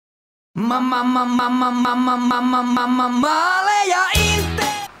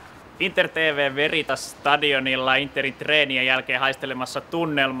Inter TV Veritas stadionilla Interin treenien jälkeen haistelemassa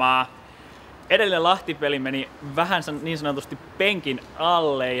tunnelmaa. Edellinen Lahti-peli meni vähän niin sanotusti penkin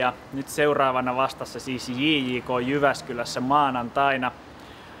alle ja nyt seuraavana vastassa siis JJK Jyväskylässä maanantaina.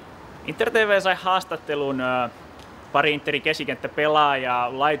 Inter TV sai haastattelun pari Interin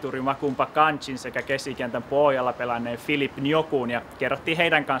keskikenttäpelaajaa, laituri Macoumba Kandjin sekä keskikentän pohjalla pelanneen Njokun ja kerrottiin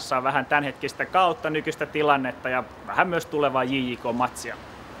heidän kanssaan vähän tämänhetkistä kautta, nykyistä tilannetta ja vähän myös tulevaa JJK-matsia.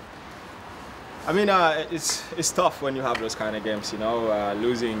 I mean, it's tough when you have those kind of games, you know,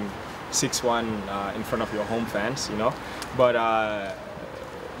 losing 6-1 in front of your home fans, you know, but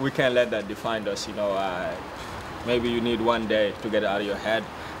we can't let that define us, you know. Maybe you need one day to get it out of your head,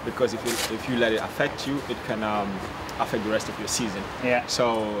 because if you let it affect you, it can affect the rest of your season. Yeah.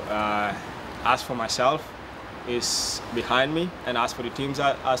 So as for myself, it's behind me, and as for the teams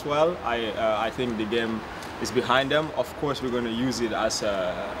as well, I think the game is behind them. Of course, we're going to use it as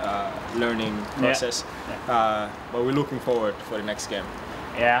a learning process, but we're looking forward for the next game.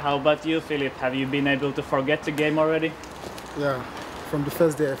 Yeah, how about you, Philip? Have you been able to forget the game already? Yeah, from the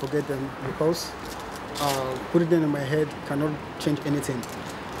first day I forget them because putting them in my head cannot change anything.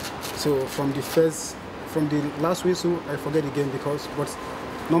 So from the last whistle I forget the game but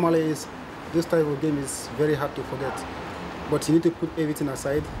normally this type of game is very hard to forget. But you need to put everything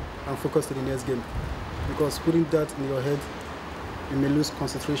aside and focus to the next game. Because putting that in your head, you may lose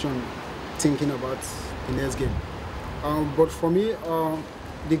concentration thinking about the next game. But for me,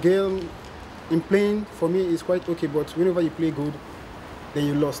 the game in playing for me is quite okay. But whenever you play good, then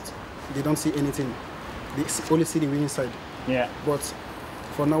you lost. They don't see anything. They only see the winning side. Yeah. But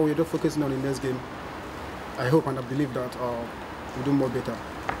for now, we're just focusing on the next game. I hope and I believe that we'll do more better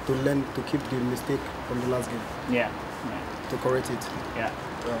to learn to keep the mistake from the last game. Yeah. To correct it. Yeah.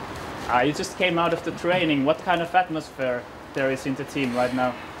 You just came out of the training. What kind of atmosphere there is in the team right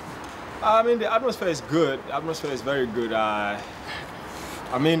now? I mean, the atmosphere is good. The atmosphere is very good. I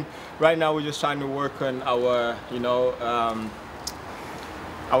mean, right now we're just trying to work on our, you know,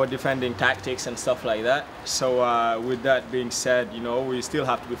 our defending tactics and stuff like that. So with that being said, you know, we still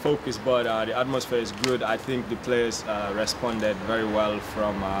have to be focused, but the atmosphere is good. I think the players responded very well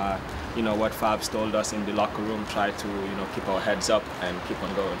from, you know, what Fabs told us in the locker room. Try to, you know, keep our heads up and keep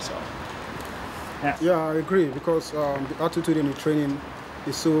on going. So. Yeah, I agree because the attitude in the training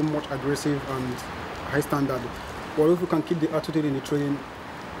is so much aggressive and high standard. But if we can keep the attitude in the training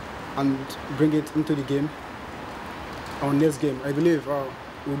and bring it into the game, our next game, I believe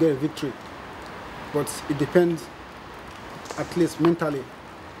we'll get a victory. But it depends, at least mentally,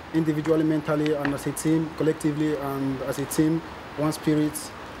 individually, mentally, and as a team, collectively, and as a team, one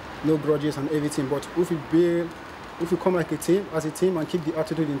spirit, no grudges and everything. But if we come like a team, as a team, and keep the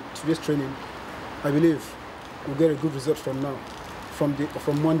attitude in today's training, I believe we'll get a good result from now, from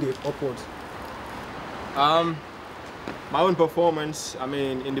Monday upwards. My own performance, I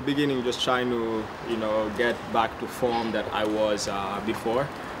mean, in the beginning, just trying to, you know, get back to form that I was before.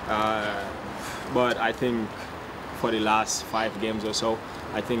 But I think for the last 5 games or so,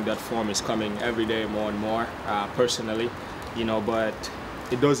 I think that form is coming every day more and more, personally, you know, but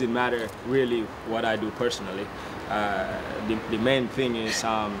it doesn't matter really what I do personally. The main thing is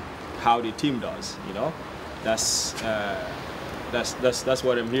how the team does, you know. That's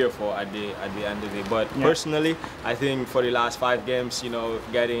what I'm here for at the end of the day. But personally, I think for the last 5 games, you know,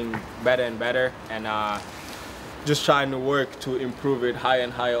 getting better and better, and just trying to work to improve it higher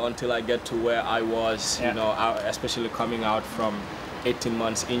and higher until I get to where I was, you know, especially coming out from 18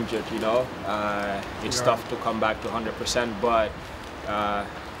 months injured, you know. It's tough to come back to 100%, but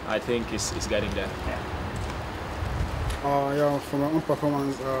I think it's getting there. For my own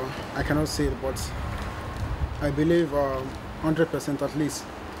performance, I cannot say it, but I believe 100% at least,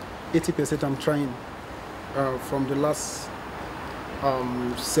 80% I'm trying from the last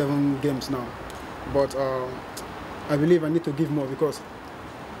 7 games now. But I believe I need to give more because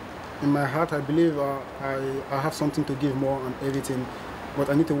in my heart I believe I have something to give more and everything, but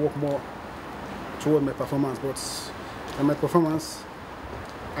I need to work more toward my performance. But in my performance,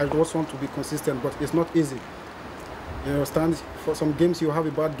 I just want to be consistent, but it's not easy. You understand? For some games you have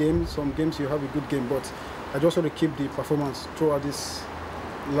a bad game, some games you have a good game, but I just want to keep the performance throughout these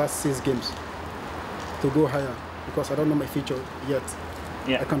last 6 games to go higher because I don't know my future yet.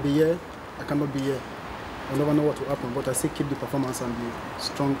 I can be here, I cannot be here. I never know what will happen, but I still keep the performance and the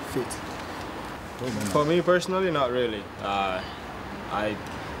strong faith. For me personally, not really. I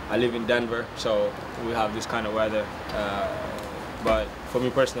live in Denver, so we have this kind of weather. But for me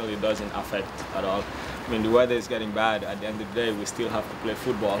personally, it doesn't affect at all. I mean, the weather is getting bad. At the end of the day, we still have to play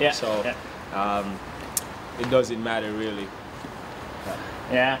football. Yeah. So it doesn't matter really.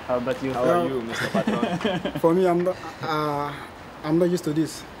 Yeah. How about you? How are you, Mr. Patron? For me, I'm not used to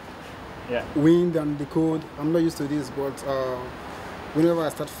this. Yeah. Wind and the cold, I'm not used to this, but whenever I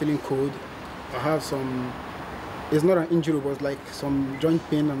start feeling cold, I have some, it's not an injury, but like some joint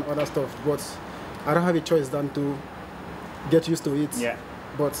pain and other stuff, but I don't have a choice than to get used to it. Yeah.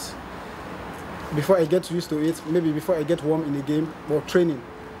 But before I get used to it, maybe before I get warm in the game or training,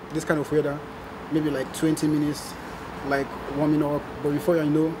 this kind of weather, maybe like 20 minutes, like warming up, but before I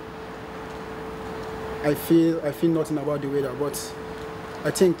know, I feel nothing about the weather, but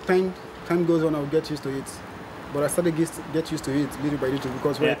I think time goes on, I'll get used to it. But I started get used to it little by little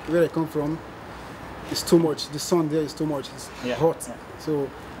because where I come from, it's too much. The sun there is too much. It's hot. Yeah. So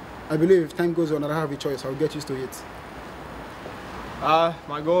I believe if time goes on and I have a choice, I'll get used to it.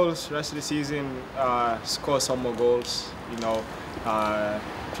 My goals rest of the season, score some more goals. You know,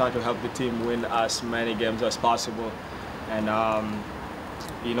 try to help the team win as many games as possible, and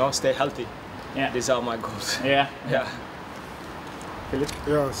you know, stay healthy. Yeah. These are my goals. Yeah. Yeah.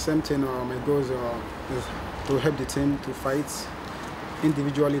 Yeah, same thing. My goals is to help the team to fight,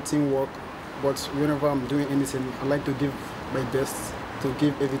 individually teamwork. But whenever I'm doing anything, I like to give my best, to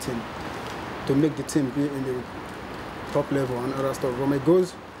give everything, to make the team be in the top level and other stuff. But my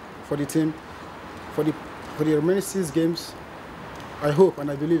goals for the team, for the remaining 6 games, I hope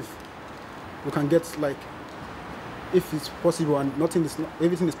and I believe we can get, like, if it's possible, and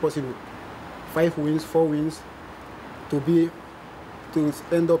everything is possible, 5 wins, 4 wins, to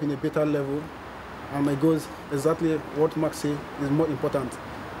end up in a better level. And my goals, exactly what Max said, is more important.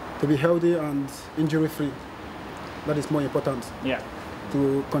 To be healthy and injury free. That is more important. Yeah.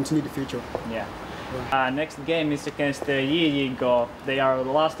 To continue the future. Yeah. Next game is against Njoku. They are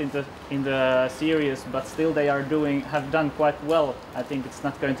last in the series, but still they have done quite well. I think it's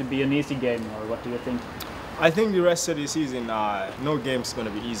not going to be an easy game, or what do you think? I think the rest of the season, no game's going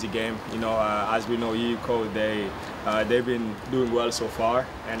to be easy game. You know, as we know, Njoku, they've been doing well so far,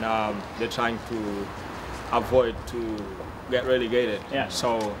 and they're trying to avoid to get relegated. Yeah.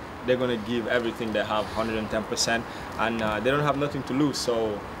 So they're going to give everything they have, 110%, and they don't have nothing to lose.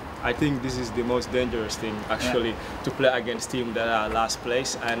 So I think this is the most dangerous thing, actually, to play against teams that are last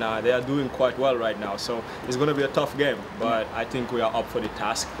place, and they are doing quite well right now. So it's going to be a tough game, but I think we are up for the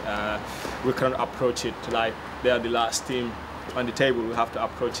task. We can approach it like they are the last team on the table. We have to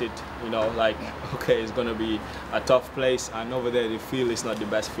approach it, you know, like, okay, it's going to be a tough place, and over there the field is not the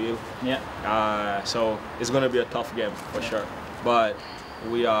best field. Yeah. So it's going to be a tough game for sure, but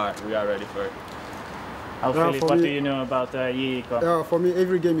we are ready for it. Philip, what do you know about Njoku? For me,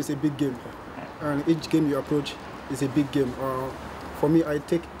 every game is a big game, and each game you approach is a big game. For me, I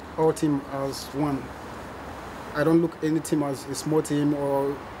take all team as one. I don't look any team as a small team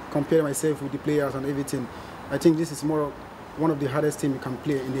or compare myself with the players and everything. I think this is one of the hardest teams you can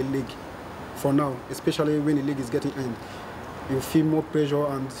play in the league for now, especially when the league is getting end. You feel more pressure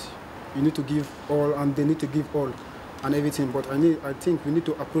and you need to give all, and they need to give all and everything. But I think we need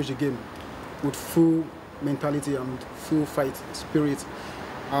to approach the game with full mentality and full fight spirit.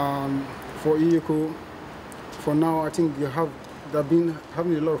 For Njoku, for now, I think they've been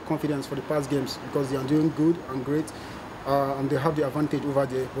having a lot of confidence for the past games because they are doing good and great, and they have the advantage over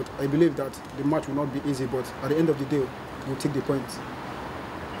there. But I believe that the match will not be easy, but at the end of the day, we'll take the points.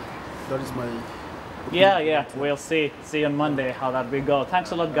 That is my opinion. Yeah, we'll see on Monday how that will go.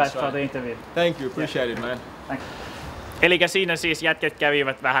 Thanks a lot, guys, for the interview. Thank you, appreciate it, man. Thanks. Elikkä siinä siis jätket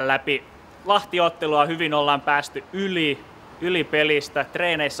kävivät vähän läpi Lahti-ottelua, hyvin ollaan päästy yli pelistä.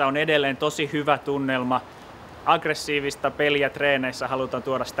 Treeneissä on edelleen tosi hyvä tunnelma. Aggressiivista peliä treeneissä, halutaan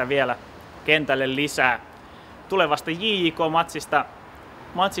tuoda sitä vielä kentälle lisää. Tulevasta JJK-matsista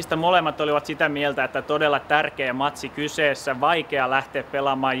molemmat olivat sitä mieltä, että todella tärkeä matsi kyseessä. Vaikea lähteä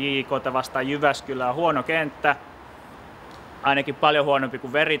pelaamaan JJK:ta vastaan Jyväskylää. Huono kenttä, ainakin paljon huonompi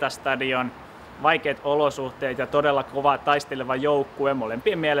kuin Veritas-stadion. Vaikeat olosuhteet ja todella kova taisteleva joukkue.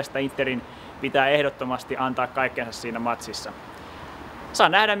 Molempien mielestä Interin pitää ehdottomasti antaa kaikkensa siinä matsissa. Saa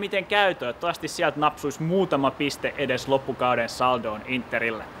nähdä miten käy. Toivottavasti sieltä napsuisi muutama piste edes loppukauden saldoon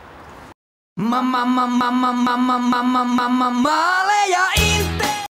Interille. Maaleja Inter!